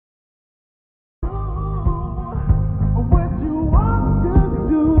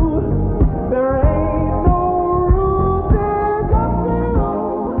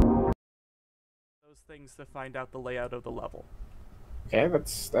things to find out the layout of the level. Okay,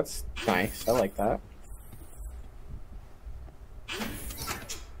 that's nice. I like that.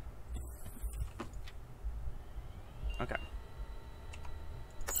 Okay.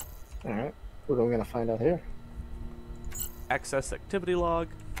 Alright. What are we gonna find out here? Access activity log.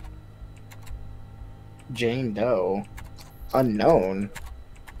 Jane Doe. Unknown.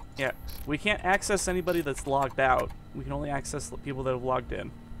 Yeah, we can't access anybody that's logged out. We can only access the people that have logged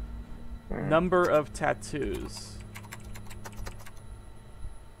in. Number of tattoos.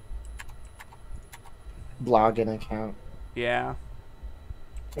 Blogging account. Yeah.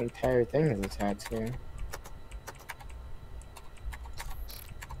 The entire thing is a tattoo. Okay,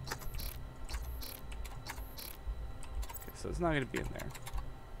 so it's not going to be in there.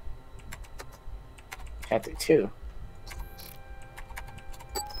 Tattoo 2.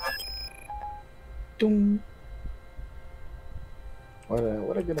 Doom.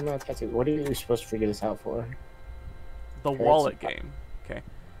 What a good amount of tattoos. What are you supposed to figure this out for? The wallet game. Okay.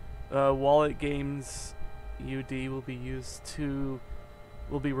 Wallet games UD will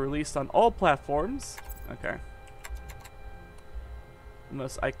be released on all platforms. Okay. The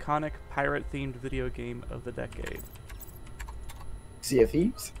most iconic pirate-themed video game of the decade. Sea of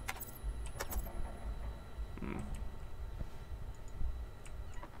Thieves?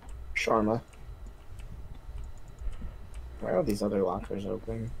 Sharma. Why are these other lockers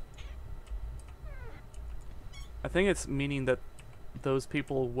open? I think it's meaning that those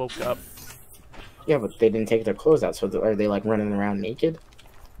people woke up. Yeah, but they didn't take their clothes out, so are they like running around naked?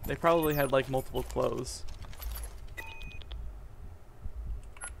 They probably had like multiple clothes.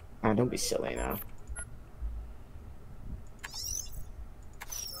 Oh, don't be silly now.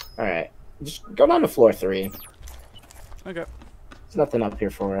 Alright, just go down to floor 3. Okay. There's nothing up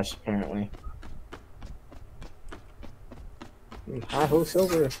here for us, apparently. Hi-ho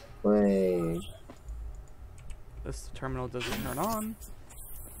silver. Way. This terminal doesn't turn on.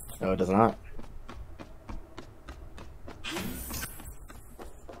 No, it does not.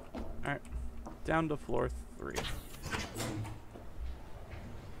 Alright. Down to floor 3.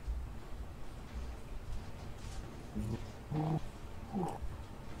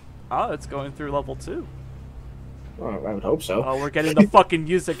 Oh, it's going through level 2. Well, I would hope so. Oh, we're getting the fucking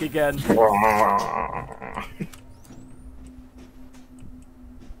music again.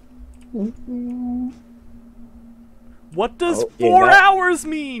 What does 4 hours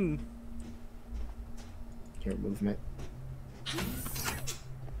mean? Your movement.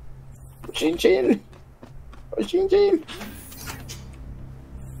 Chin chin. Oh, chin chin.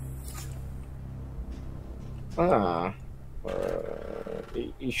 Ah.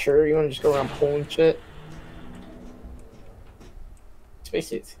 You sure you want to just go around pulling shit?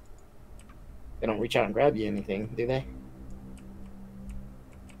 Spacesuits. They don't reach out and grab you anything, do they?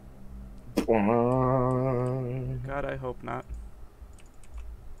 God, I hope not.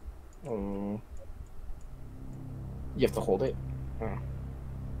 Oh. You have to hold it? Oh.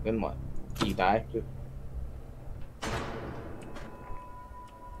 Then what? Do you die?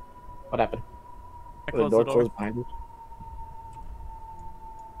 What happened? I closed the door. Closed behind you?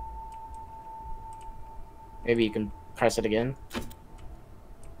 Maybe you can press it again?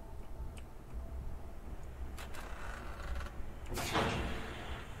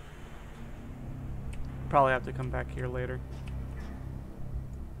 Probably have to come back here later.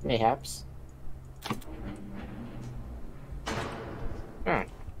 Mayhaps. Huh.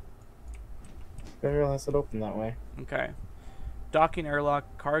 Didn't realize it opened that way. Okay. Docking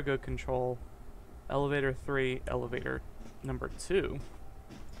airlock, cargo control, elevator 3, elevator number 2.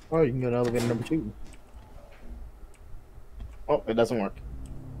 Oh, you can go to elevator number 2. Oh, it doesn't work.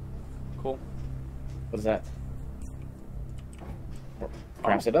 Cool. What is that?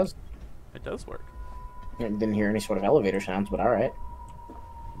 Perhaps it does. It does work. I didn't hear any sort of elevator sounds, but alright.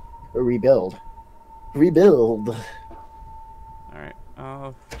 Rebuild. Rebuild. Alright.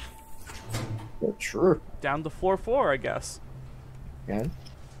 Yeah, sure. Down to floor 4, I guess. Yeah.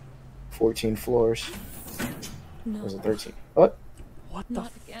 14 floors. No. Or was it 13? What? What the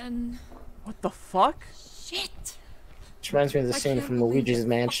Not again. What the fuck? Shit. Which reminds me of the scene from Luigi's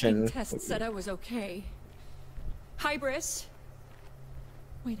Mansion. Test said I was okay. Hybris.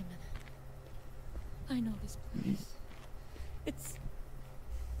 Wait a minute. I know this place.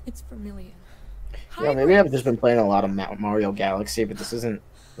 It's familiar. Yeah, maybe I've just been playing a lot of Mario Galaxy, but this isn't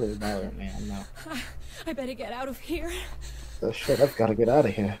really Mario, man. No. I better get out of here. Oh shit, I've got to get out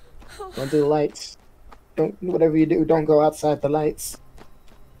of here. Don't do the lights. Don't, whatever you do, don't go outside the lights.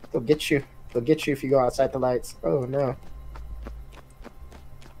 They'll get you. They'll get you if you go outside the lights. Oh no.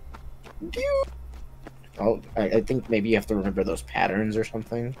 Oh, I think maybe you have to remember those patterns or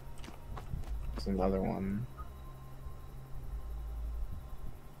something. There's another one.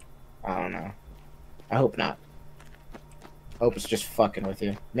 I don't know. I hope not. I hope it's just fucking with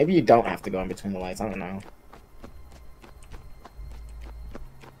you. Maybe you don't have to go in between the lights. I don't know.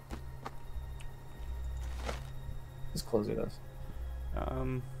 Let's close it us.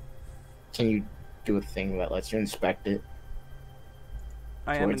 Can you do a thing that lets you inspect it?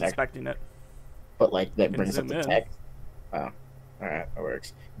 I am inspecting it. But like that brings up the text. Oh, all right, that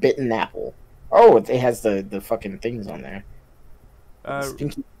works. Bitten apple. Oh, it has the fucking things on there.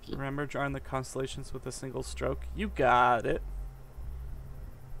 Remember drawing the constellations with a single stroke? You got it.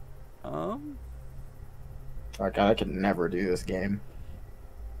 Oh god, I could never do this game.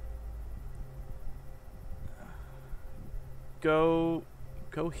 Go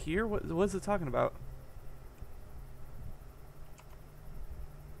here? What is it talking about?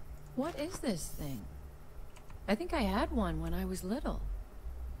 What is this thing? I think I had one when I was little.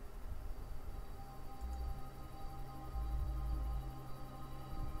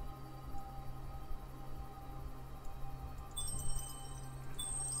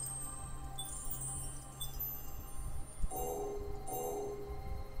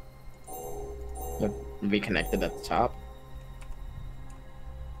 Be connected at the top.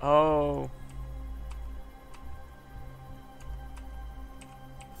 Oh.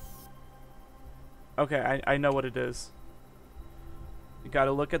 Okay, I know what it is. You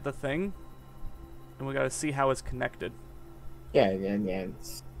gotta look at the thing, and we gotta see how it's connected. Yeah.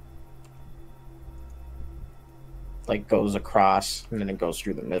 It's like goes across, and then it goes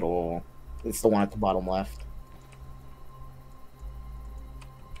through the middle. It's the one at the bottom left.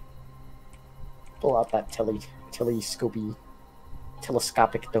 Pull out that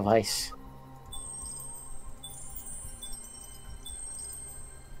telescopic device.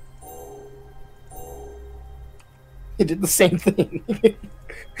 It did the same thing.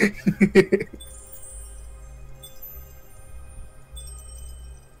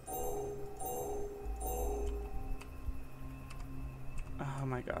 Oh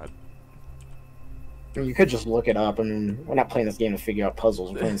my god. You could just look it up. I mean, we're not playing this game to figure out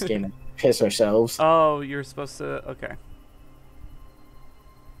puzzles. We're playing this game to piss ourselves. Oh, you're supposed to... Okay.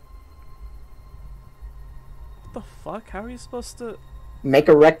 What the fuck? How are you supposed to... Make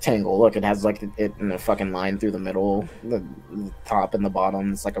a rectangle. Look, it has like it in a fucking line through the middle, the top and the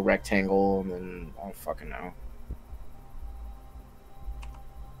bottom. It's like a rectangle, and then I don't fucking know.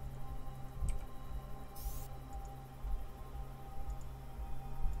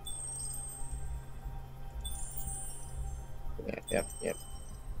 Yep.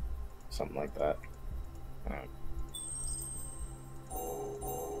 Something like that.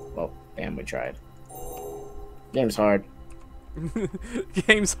 Well, damn, we tried. Game's hard.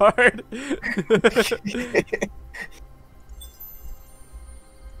 Game's hard.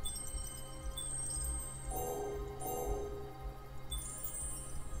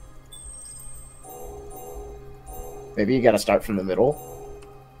 Maybe you gotta start from the middle.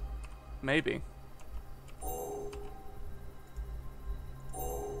 Maybe.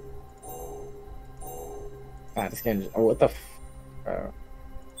 This game. Oh, what the?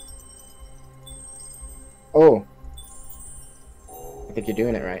 Oh. I think you're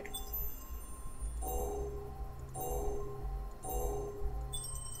doing it right.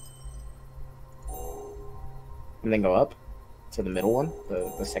 And then go up to the middle one,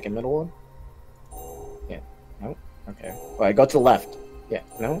 the second middle one. Yeah. No. Okay. All right. Go to the left. Yeah.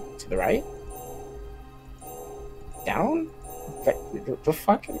 No. To the right. Down. The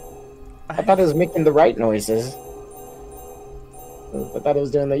fuck. I thought it was making the right noises. I thought it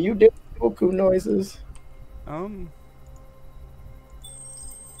was doing the you do Goku noises.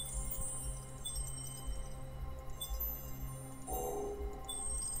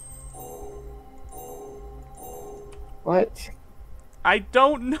 What? I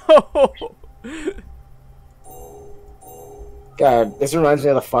don't know. God, this reminds me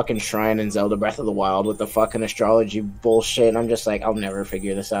of the fucking shrine in Zelda Breath of the Wild with the fucking astrology bullshit, and I'm just like, I'll never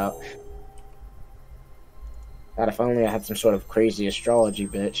figure this out. God, if only I had some sort of crazy astrology,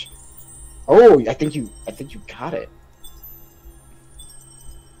 bitch. Oh, I think you got it.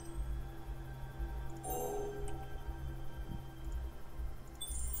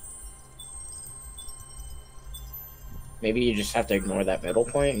 Maybe you just have to ignore that middle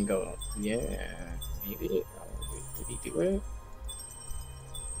point and go, yeah, maybe. Did he do it?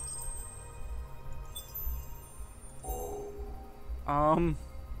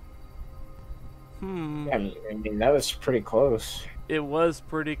 Yeah, I mean, that was pretty close. It was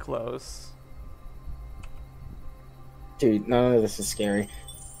pretty close. Dude, none of this is scary.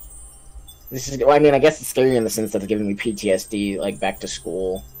 This is, well, I mean, I guess it's scary in the sense that it's giving me PTSD, like, back to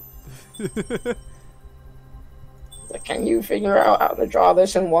school. Like, can you figure out how to draw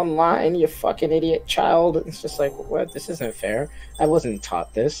this in one line, you fucking idiot child? It's just like, what? This isn't fair. I wasn't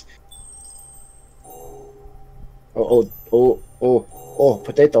taught this. Oh,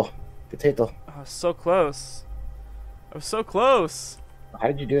 potato. Potato. Oh, so close. I was so close. How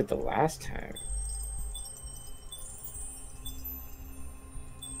did you do it the last time?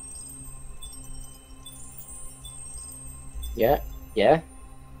 Yeah, yeah.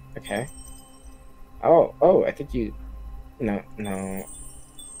 Okay. Oh, I think you... No.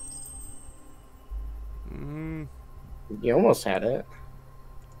 You almost had it.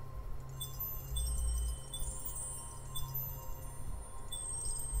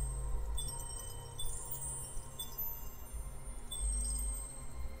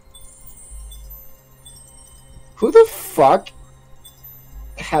 Who the fuck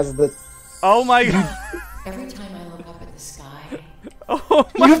has the... Oh my god. Every time I look up at the sky, Oh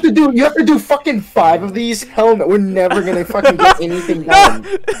my... You have to do fucking 5 of these? Hell no, we're never gonna fucking get anything done.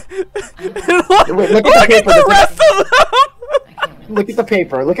 Wait, look at the paper. The rest of them. Look at the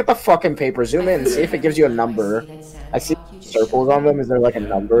paper. Look at the fucking paper. Zoom in and see if it gives you a number. I see circles on them. Is there like a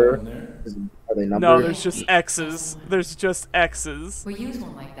number? Are they numbers? No, there's just X's. There's just X's. we use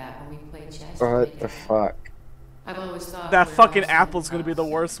one like that when we play chess. What the fuck? I've always thought That we're fucking lost apple's in gonna be the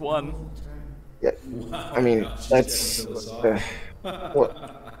worst one. Yeah, I mean, that's...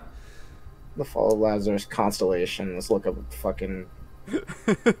 what? The Fall of Lazarus constellation. Let's look up fucking...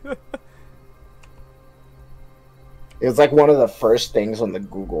 It was like one of the first things on the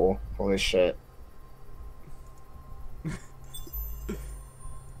Google. Holy shit.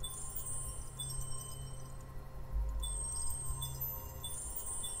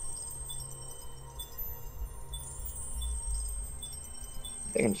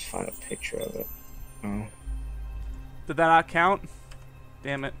 I think I can just find a picture of it. Oh. Did that not count?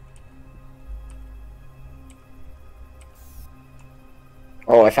 Damn it.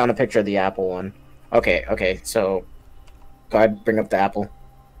 Oh, I found a picture of the apple one. Okay, so... Go ahead, bring up the apple.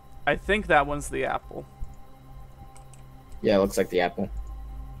 I think that one's the apple. Yeah, it looks like the apple.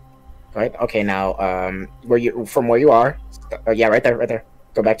 Go ahead. Okay, now, from where you are... yeah, right there.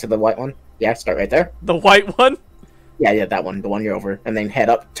 Go back to the white one. Yeah, start right there. The white one? Yeah, that one. The one you're over. And then head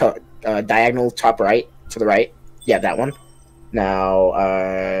up to diagonal top right, to the right. Yeah, that one. Now,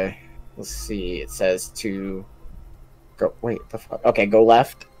 let's see. It says to go... Wait, the fuck? Okay, go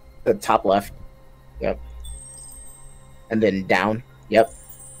left. The top left. Yep. And then down. Yep.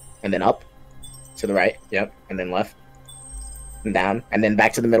 And then up. To the right. Yep. And then left. And down. And then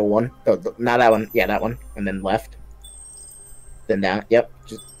back to the middle one. Not that one. Yeah, that one. And then left. Then down. Yep.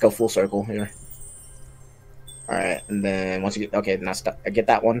 Just go full circle here. Alright, and then once you get... Okay, now stop. Get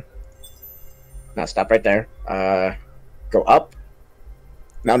that one. Now stop right there. Go up.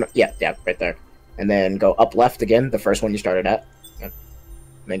 No, yeah, right there. And then go up left again, the first one you started at. Yep.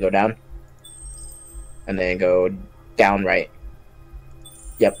 And then go down. And then go down right.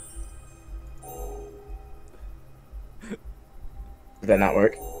 Yep. Did that not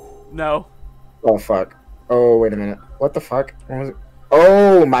work? No. Oh, fuck. Oh, wait a minute. What the fuck? What was it?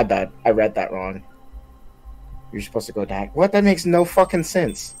 Oh, my bad. I read that wrong. You're supposed to go back. What? That makes no fucking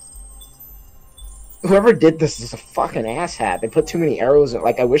sense. Whoever did this is a fucking asshat. They put too many arrows in.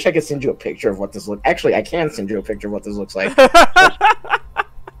 Like, I wish I could send you a picture of what this looks... Actually, I can send you a picture of what this looks like. I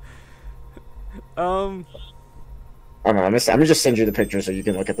don't know, I'm gonna just send you the picture so you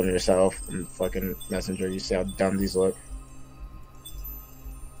can look at them yourself. In fucking Messenger, you see how dumb these look.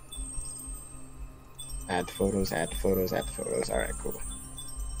 Add photos. Alright, cool.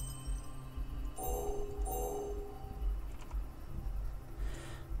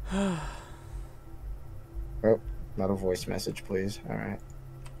 Oh, not a voice message, please. Alright.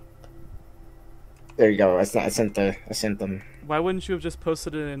 There you go. I sent them. Why wouldn't you have just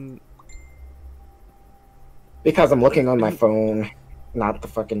posted it in... Because I'm looking on my phone, not the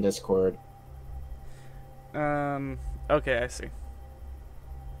fucking Discord. Okay, I see.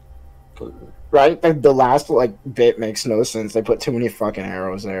 Right? The last, like, bit makes no sense. They put too many fucking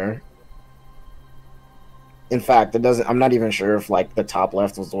arrows there. In fact, it doesn't... I'm not even sure if, like, the top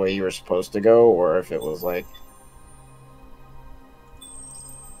left was the way you were supposed to go, or if it was, like...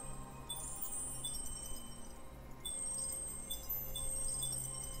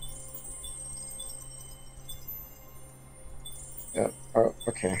 Oh,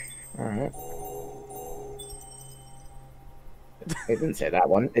 okay. Alright. It didn't say that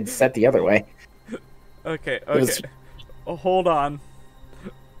one. It said the other way. Okay. Was... Oh, hold on.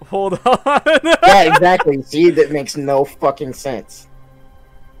 Hold on. Yeah, exactly. See, that makes no fucking sense.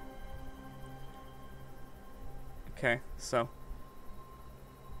 Okay, so.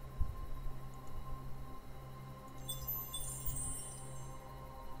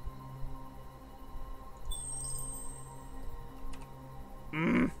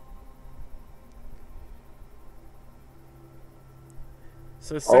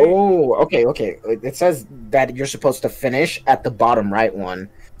 So say, Oh, okay, okay. It says that you're supposed to finish at the bottom right one.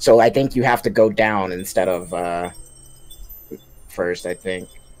 So I think you have to go down instead of first, I think.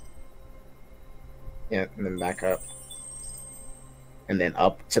 Yeah, and then back up. And then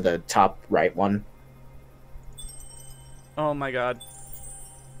up to the top right one. oh my god.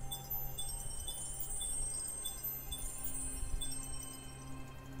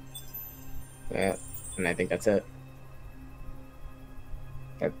 Yeah, and I think that's it.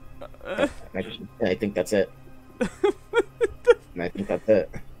 I think that's it. And I think that's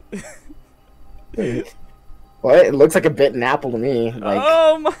it. Well, it looks like a bitten apple to me. Like,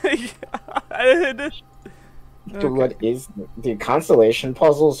 oh my god. Okay. what is the constellation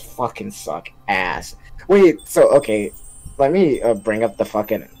puzzles? Fucking suck ass. Wait, so okay, let me bring up the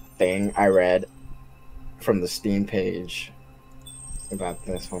fucking thing I read from the Steam page about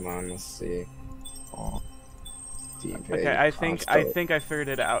this. Hold on, let's see. Oh, Steam page, Okay, I think I figured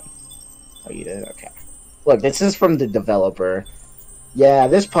it out. Oh, you did? Okay. Look, this is from the developer. Yeah,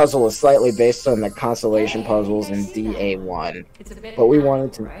 this puzzle is slightly based on the constellation puzzles in DA1. But we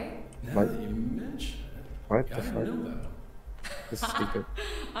wanted to... Right? What? Now that you mention it, What the I didn't fuck? know that. This is stupid.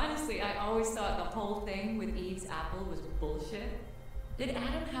 Honestly, I always thought the whole thing with Eve's apple was bullshit. Did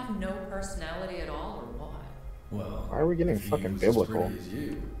Adam have no personality at all, or what? Well, Why are we getting if he fucking was as biblical? pretty as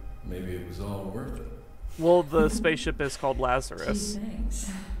you, maybe it was all worth it. Well, the spaceship is called Lazarus. Gee,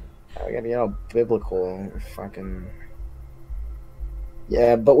 thanks. I gotta get all biblical. Fucking...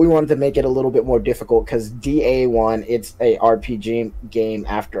 Yeah, but we wanted to make it a little bit more difficult because DA1, it's a RPG game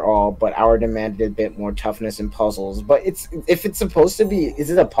after all, but our demanded a bit more toughness and puzzles. But if it's supposed to be, is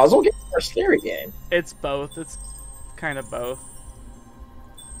it a puzzle game or a scary game? It's both. It's kind of both.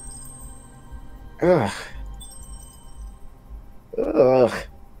 Ugh. Ugh.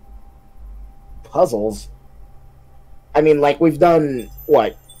 Puzzles. I mean, like, we've done,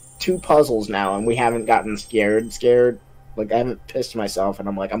 what, 2 puzzles now, and we haven't gotten scared. Like, I haven't pissed myself, and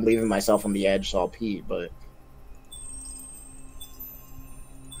I'm like, I'm leaving myself on the edge, so I'll pee, but...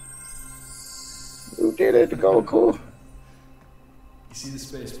 Who did it? Go, cool. You see the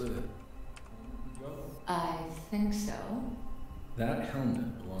space with it? I think so. That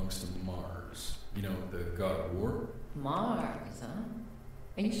helmet belongs to Mars. You know, the god of war? Mars, huh?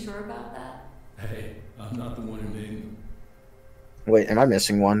 Are you sure about that? Hey, I'm not the one who named them. Wait, am I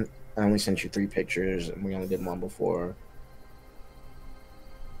missing one? I only sent you 3 pictures, and we only did one before.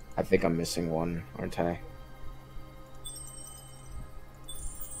 I think I'm missing one, aren't I?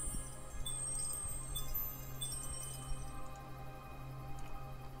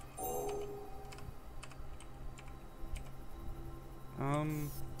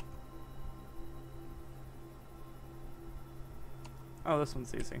 Oh, this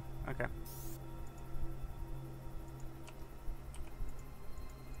one's easy. Okay.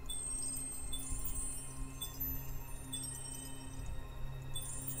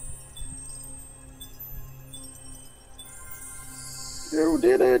 You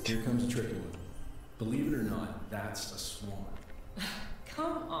did it! Here comes a tricky one. Believe it or not, that's a swan.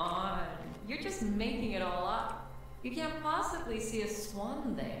 Come on. You're just making it all up. You can't possibly see a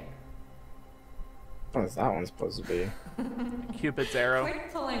swan there. What is that one supposed to be? Cupid's arrow.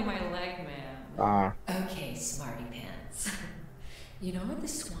 Quit pulling my leg, man. Ah. Okay, smarty pants. You know what the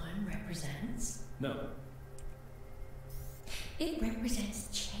swan represents? No. It represents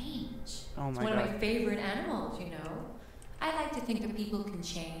change. Oh It's my one of my god. favorite animals, you know. I like to think that people can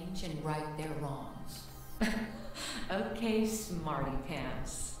change and right their wrongs. Okay, smarty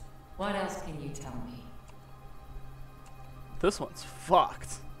pants. What else can you tell me? This one's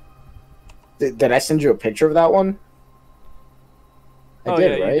fucked. Did I send you a picture of that one? I Oh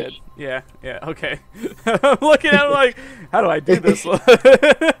did, yeah, right? you did. Yeah, yeah, okay. I'm looking at it like, how do I do this?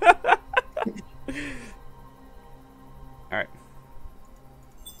 Alright.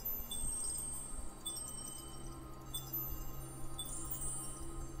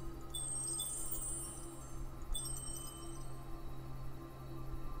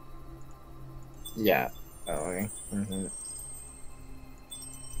 Yeah. Oh, okay. Mm-hmm.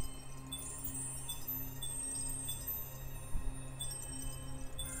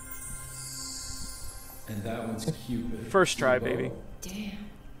 And that one's Cupid. First try, Bow. baby. Damn.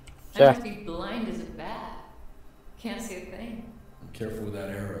 I Yeah. must be blind as a bat. Can't see a thing. Careful with that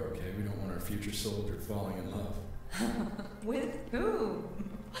arrow, okay? We don't want our future soldier falling in love. With whom?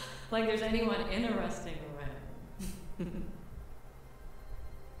 Like there's anyone interesting around.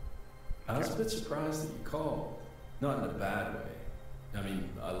 I was a bit surprised that you called. Not in a bad way. I mean,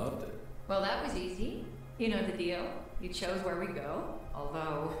 I loved it. Well, that was easy. You know the deal. You chose where we go.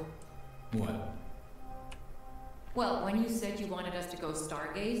 Although, What? Well, when you said you wanted us to go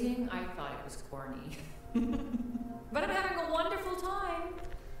stargazing, I thought it was corny. But I'm having a wonderful time.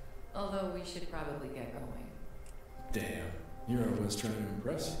 Although we should probably get going. Damn, you're always trying to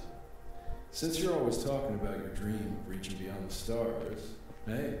impress you. Since you're always talking about your dream of reaching beyond the stars,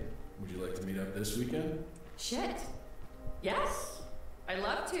 hey, would you like to meet up this weekend? Shit. Yes, I'd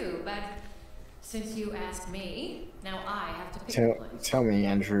love to, but since you asked me, now I have to pick a place. Tell me,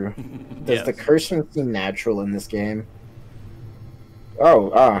 Andrew, does Yes. the cursing seem natural in this game? Oh,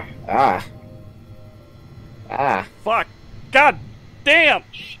 Fuck. God damn.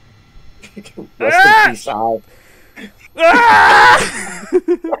 Rest in peace, Al. Ah!